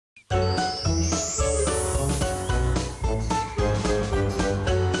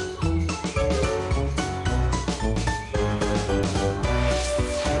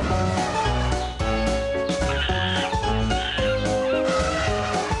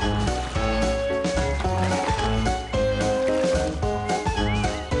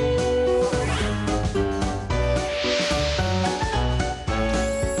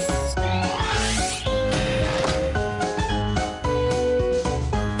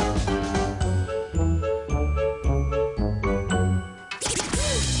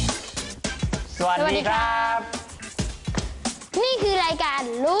วัสดีครับนี่คือรายการ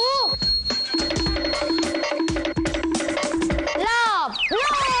ลูกรอบโล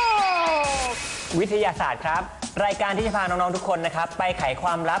กวิทยาศาสตร์ครับรายการที่จะพาน้องๆทุกคนนะครับไปไขคว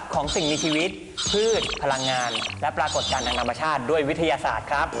ามลับของสิ่งมีชีวิตพืชพลังงานและปรากฏการณ์ทางธรรมชาติด้วยวิทยาศาสตร์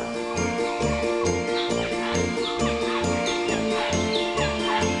ครับ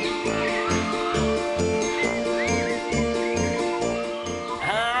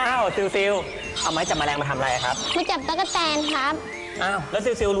ซิลเอาไม้จับแมลงมาทำอะไรครับมาจับตั๊กแตนครับอ้าวแล้ว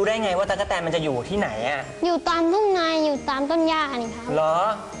ซิลรู้ได้ไงว่าตั๊กแตนมันจะอยู่ที่ไหนอ่ะอยู่ตามทุ่งนาอยู่ตามต้นหญ้านี่ครับเหรอ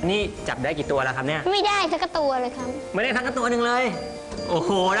นี่จับได้กี่ตัวแล้วครับเนี่ยไม่ได้สักตัวเลยครับไม่ได้ทั้งตัวหนึ่งเลยโอ้โ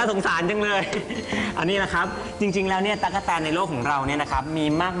หน่าสงสารจังเลยอันนี้นะครับจริงๆแล้วเนี่ยตั๊กแตนในโลกของเราเนี่ยนะครับมี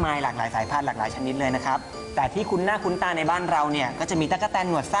มากมายหลากหลายสายพันธุ์หลากหลายชนิดเลยนะครับแต่ที่คุ้นหน้าคุ้นตาในบ้านเราเนี่ยก็จะมีตั๊กแตน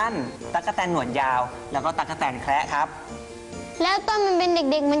หนวดสั้นตั๊กแตนหนวดยาวแล้วก็ตั๊กแตนแคระครับแล้วตอนมันเป็นเ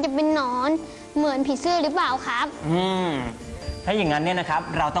ด็กๆมันจะเป็นหนอนเหมือนผีเสื้อหรือเปล่าครับถ้าอย่างนั้นเนี่ยนะครับ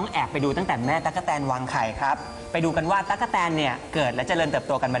เราต้องแอบไปดูตั้งแต่แม่ตั๊กแตนวางไข่ครับไปดูกันว่าตั๊กแตนเนี่ยเกิดและเจริญเติบโ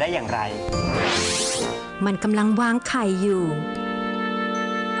ตกันมาได้อย่างไรมันกำลังวางไข่อยู่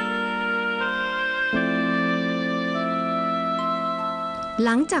ห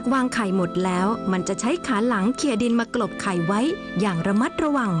ลังจากวางไข่หมดแล้วมันจะใช้ขาหลังเขี่ยดินมากลบไข่ไว้อย่างระมัดร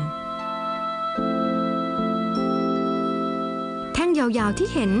ะวังแท่งยาวๆที่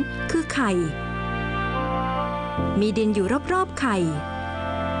เห็นคือไข่มีดินอยู่รอบๆไข่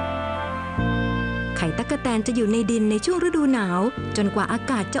ตั๊กแตนจะอยู่ในดินในช่วงฤดูหนาวจนกว่าอา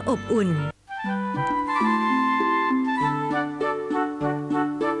กาศจะอบอุ่น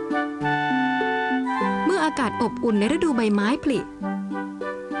เมื่ออากาศอบอุ่นในฤดูใบไม้ผลิ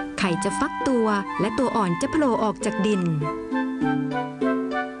ไข่จะฟักตัวและตัวอ่อนจะโผล่ออกจากดิน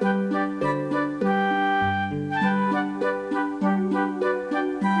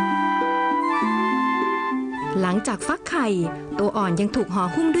หลังจากฟักไข่ตัวอ่อนยังถูกห่อ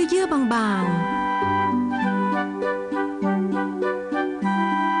หุ้มด้วยเยื่อบางๆ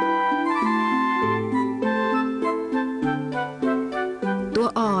ตัว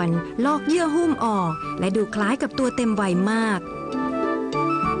อ่อนลอกเยื่อหุ้มออกและดูคล้ายกับตัวเต็มวัยมาก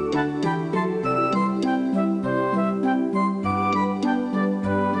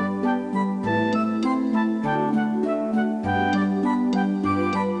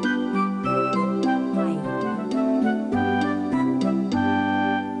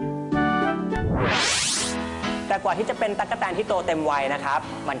แต่กว่าที่จะเป็นตั๊กแตนที่โตเต็มวัยนะครับ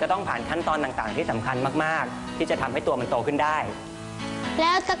มันก็ต้องผ่านขั้นตอนต่างๆที่สำคัญมากๆที่จะทำให้ตัวมันโตขึ้นได้แ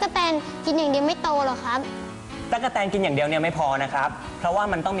ล้วตั๊กแตนกินอย่างเดียวไม่โตหรอครับตั๊กแตนกินอย่างเดียวเนี่ยไม่พอนะครับเพราะว่า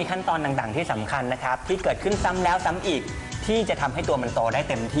มันต้องมีขั้นตอนต่างๆที่สำคัญนะครับที่เกิดขึ้นซ้ำแล้วซ้ำอีกที่จะทำให้ตัวมันโตได้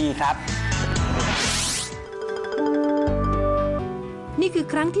เต็มที่ครับนี่คือ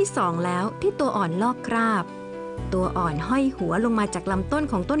ครั้งที่2แล้วที่ตัวอ่อนลอกคราบตัวอ่อนห้อยหัวลงมาจากลำต้น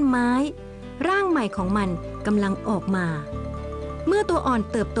ของต้นไม้ร่างใหม่ของมันกำลังออกมาเมื่อตัวอ่อน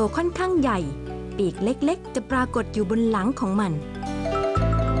เติบโตค่อนข้างใหญ่ปีกเล็กๆจะปรากฏอยู่บนหลังของมัน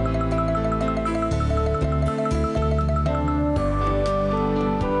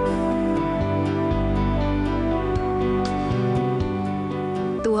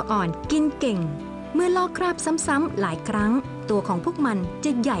ตัวอ่อนกินเก่งเมื่อลอกคราบซ้ำๆหลายครั้งตัวของพวกมันจ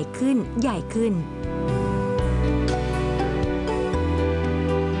ะใหญ่ขึ้นใหญ่ขึ้น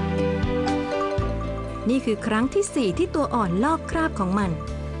นี่คือครั้งที่4ที่ตัวอ่อนลอกคราบของมัน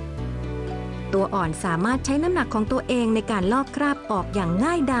ตัวอ่อนสามารถใช้น้ำหนักของตัวเองในการลอกคราบออกอย่าง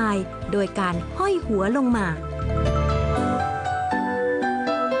ง่ายดายโดยการห้อยหัวลงมา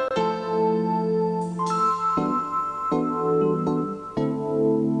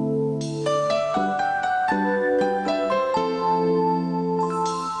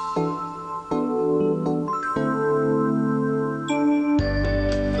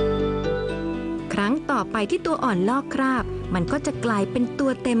ต่อไปที่ตัวอ่อนลอกคราบมันก็จะกลายเป็นตั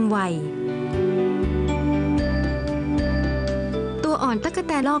วเต็มวัยตัวอ่อนตั๊กแ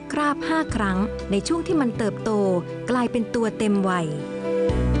ตนลอกคราบ5ครั้งในช่วงที่มันเติบโตกลายเป็นตัวเต็มวัย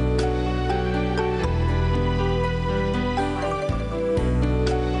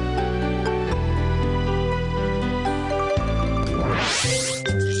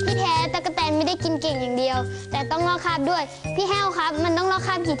พี่แท้ตั๊กแตนไม่ได้กินเก่งอย่างเดียวแต่ต้องลอกคราบด้วยพี่แห้วครับมันต้องลอกค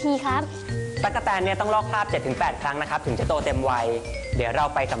ราบกี่ทีครับตั๊กแตนเนี่ยต้องลอกคราบ 7-8 ครั้งนะครับถึงจะโตเต็มวัยเดี๋ยวเรา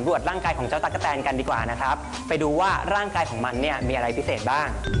ไปสำรวจร่างกายของเจ้าตั๊กแตนกันดีกว่านะครับไปดูว่าร่างกายของมันเนี่ยมีอะไรพิเศษบ้าง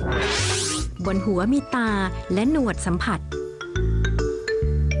บนหัวมีตาและหนวดสัมผัส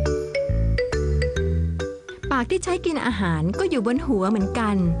ปากที่ใช้กินอาหารก็อยู่บนหัวเหมือนกั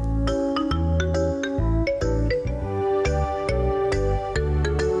น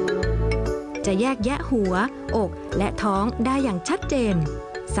ข จะแยกแยะหัว อก และท้องได้อย่างชัดเจน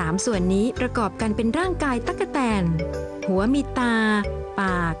3ส่วนนี้ประกอบกันเป็นร่างกายตั๊กแตนหัวมีตา ป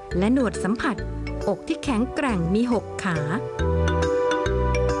าก และหนวดสัมผัส อกที่แข็งแกร่งมี6 ขา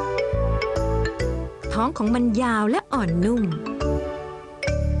ท้องของมันยาวและอ่อนนุ่ม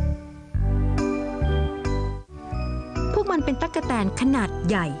พวกมันเป็นตั๊กแตนขนาด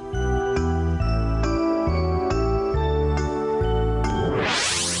ใหญ่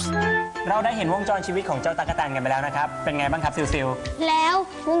เราได้เห็นวงจรชีวิตของเจ้าตั๊กแตนกันไปแล้วนะครับเป็นไงบ้างครับซิล แล้ว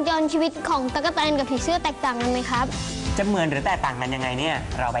วงจรชีวิตของตั๊กแตนกับผีเสื้อแตกต่างกันไหมครับ จะเหมือนหรือแตกต่างกันยังไงเนี่ย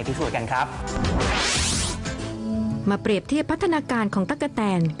เราไปพิสูจน์กันครับ มาเปรียบเทียบพัฒนาการของตั๊กแต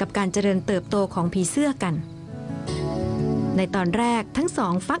นกับการเจริญเติบโตของผีเสื้อกัน ในตอนแรกทั้งสอ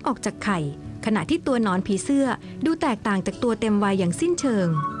งฟักออกจากไข่ขณะที่ตัวหนอนผีเสื้อดูแตกต่างจากตัวเต็มวัยอย่างสิ้นเชิง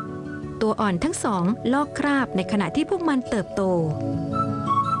ตัวอ่อนทั้งสองลอกคราบในขณะที่พวกมันเติบโต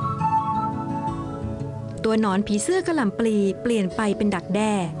ตัวหนอนผีเสื้อกระหล่ำปลีเปลี่ยนไปเป็นดักแ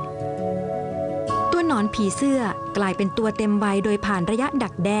ด้ตัวหนอนผีเสื้อกลายเป็นตัวเต็มวัยโดยผ่านระยะดั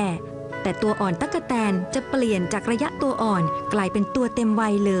กแด้แต่ตัวอ่อนตั๊กแตนจะเปลี่ยนจากระยะตัวอ่อนกลายเป็นตัวเต็มวั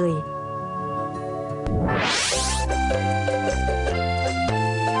ยเลย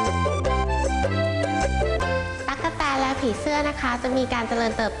ตั๊กแตนและผีเสื้อนะคะจะมีการเจริ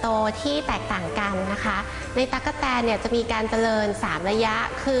ญเติบโตที่แตกต่างกันนะคะในตั๊กแตนเนี่ยจะมีการเจริญ3ระยะ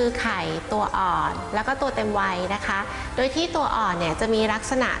คือไข่ตัวอ่อนแล้วก็ตัวเต็มวัยนะคะโดยที่ตัวอ่อนเนี่ยจะมีลัก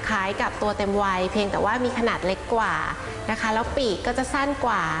ษณะคล้ายกับตัวเต็มวัยเพียงแต่ว่ามีขนาดเล็กกว่านะคะแล้วปีกก็จะสั้นก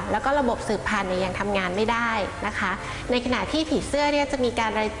ว่าแล้วก็ระบบสืบพันธุ์เนี่ยยังทำงานไม่ได้นะคะในขณะที่ผีเสื้อเนี่ยจะมีกา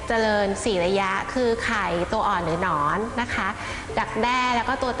รเจริญ4ระยะคือไข่ตัวอ่อนหรือหนอนนะคะดักแด้แล้ว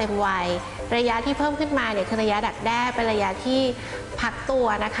ก็ตัวเต็มวัยระยะที่เพิ่มขึ้นมาเนี่ยคือระยะดักแด้เป็นระยะที่พักตัว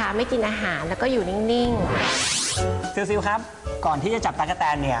นะคะไม่กินอาหารแล้วก็อยู่นิ่งๆซิลครับก่อนที่จะจับตั๊กแต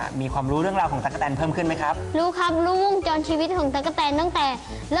นเนี่ยมีความรู้เรื่องราวของตั๊กแตนเพิ่มขึ้นไหมครับรู้ครับรู้วงจรชีวิตของตั๊กแตนตั้งแต่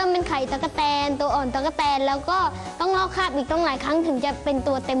เริ่มเป็นไข่ตั๊กแตนตัวอ่อนตั๊กแตนแล้วก็ต้องลอกคราบอีกต้องหลายครั้งถึงจะเป็น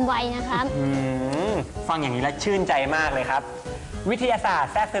ตัวเต็มวัยนะครับฟังอย่างนี้แล้วชื่นใจมากเลยครับวิทยาศาสต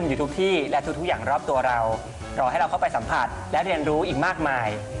ร์แทรกซึมอยู่ทุกที่และทุกๆอย่างรอบตัวเรารอให้เราเข้าไปสัมผัสและเรียนรู้อีกมากมาย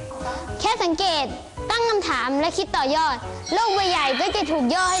แค่สังเกตตั้งคำถามและคิดต่อยอดโลกใบใหญ่ก็จะถูก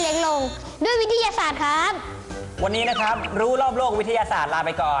ย่อให้เล็กลงด้วยวิทยาศาสตร์ครับวันนี้นะครับรู้รอบโลกวิทยาศาสตร์ลาไ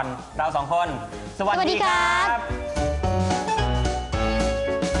ปก่อนเรา2 คนสวัสดีครับ